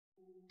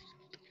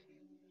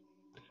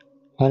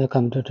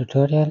Welcome to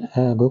tutorial.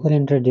 Google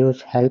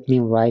introduced help me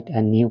write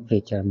a new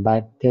feature,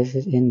 but this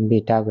is in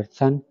beta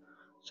version,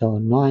 so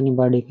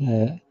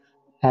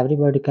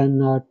everybody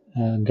cannot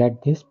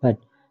get this, but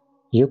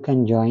you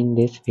can join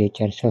this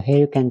feature. So here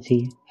you can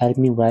see help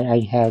me write. I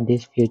have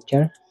this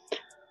feature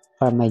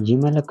for my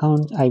Gmail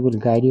account. I will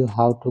guide you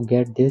how to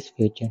get this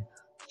feature.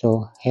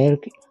 So here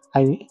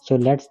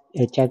let's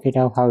check it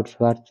out how it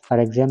works. For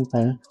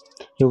example,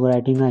 you're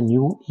writing a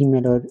new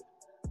email or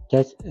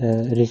just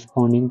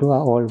responding to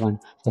our old one.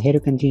 So here you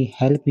can see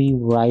help me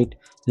write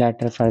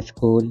letter for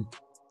school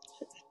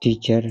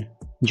teacher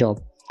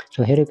job.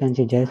 So here you can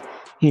see just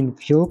in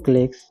few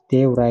clicks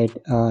they write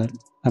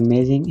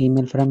amazing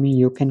email from me.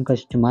 You can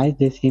customize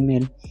this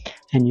email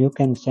and you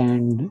can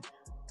send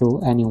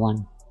to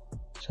anyone.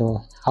 So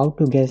how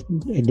to get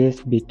this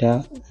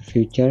beta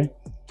feature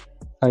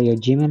for your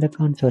Gmail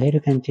account? So here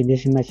you can see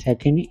this is my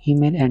second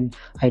email and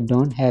I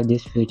don't have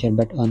this feature,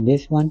 but on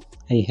this one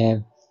I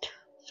have.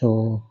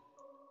 So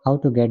how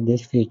to get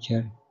this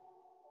feature?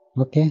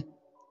 Okay,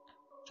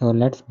 so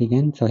let's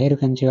begin. So here you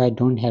can see I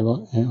don't have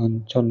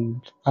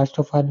so first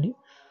of all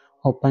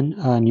open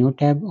a new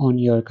tab on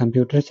your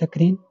computer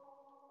screen.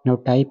 Now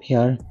type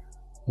here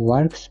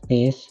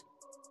workspace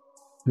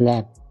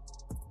lab.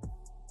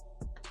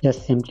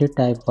 Just simply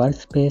type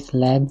workspace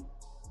lab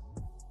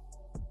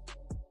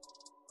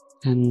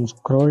and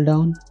scroll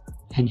down,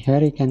 and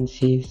here you can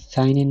see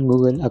sign in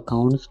Google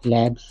accounts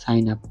lab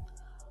sign up.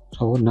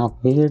 So now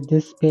visit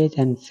this page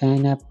and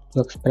sign up to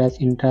express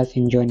interest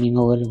in joining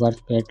our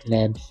workspace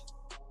labs.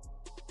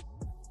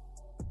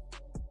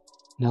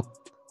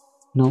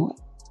 Now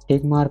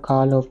tick mark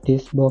all of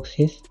these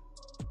boxes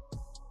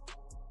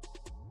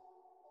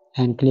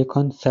and click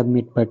on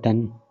submit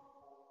button.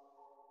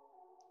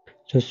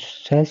 So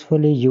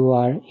successfully you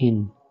are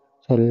in.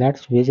 So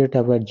let's visit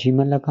our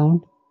Gmail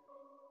account.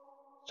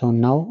 So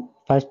now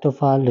first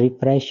of all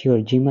refresh your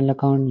Gmail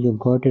account, you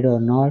got it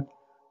or not.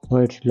 So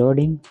it's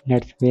loading,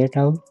 let's wait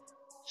out.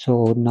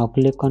 So now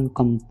click on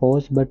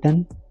compose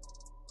button.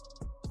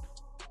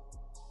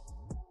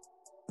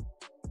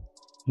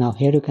 Now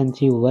here you can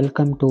see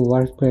welcome to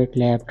Workspace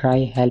Lab,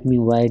 try help me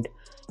write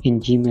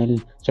in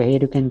Gmail. So here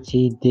you can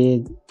see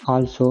they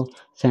also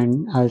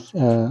send us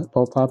a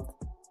pop-up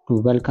to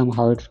welcome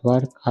how it's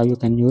work, how you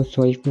can use.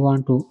 So if you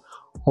want to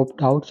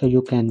opt out, so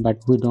you can, but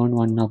we don't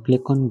want. Now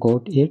click on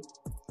got it.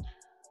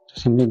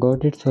 So simply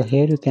got it. So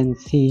here you can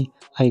see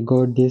I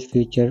got this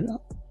feature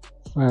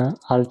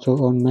also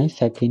on my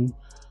second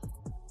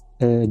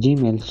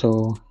Gmail.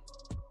 So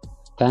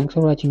thanks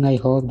for watching. I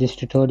hope this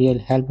tutorial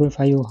helpful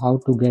for you how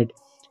to get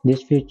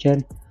this feature.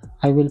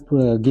 I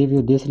will give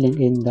you this link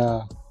in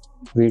the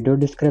video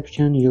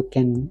description. You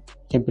can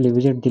simply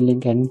visit the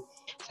link and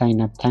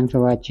sign up. Thanks for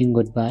watching.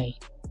 Goodbye.